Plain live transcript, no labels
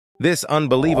This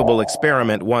unbelievable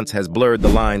experiment once has blurred the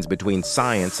lines between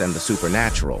science and the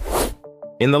supernatural.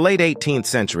 In the late 18th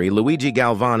century, Luigi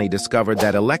Galvani discovered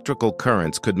that electrical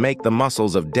currents could make the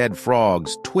muscles of dead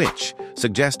frogs twitch,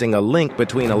 suggesting a link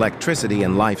between electricity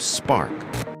and life's spark.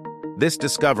 This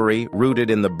discovery,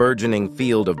 rooted in the burgeoning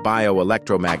field of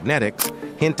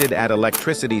bioelectromagnetics, hinted at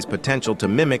electricity's potential to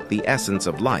mimic the essence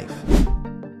of life.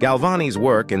 Galvani's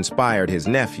work inspired his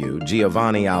nephew,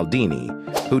 Giovanni Aldini,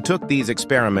 who took these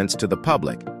experiments to the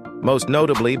public, most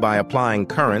notably by applying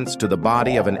currents to the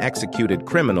body of an executed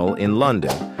criminal in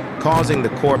London, causing the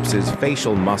corpse's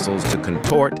facial muscles to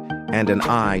contort and an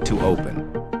eye to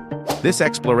open. This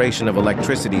exploration of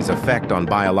electricity's effect on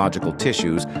biological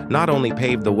tissues not only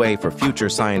paved the way for future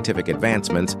scientific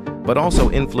advancements, but also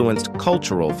influenced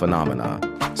cultural phenomena,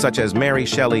 such as Mary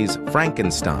Shelley's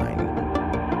Frankenstein,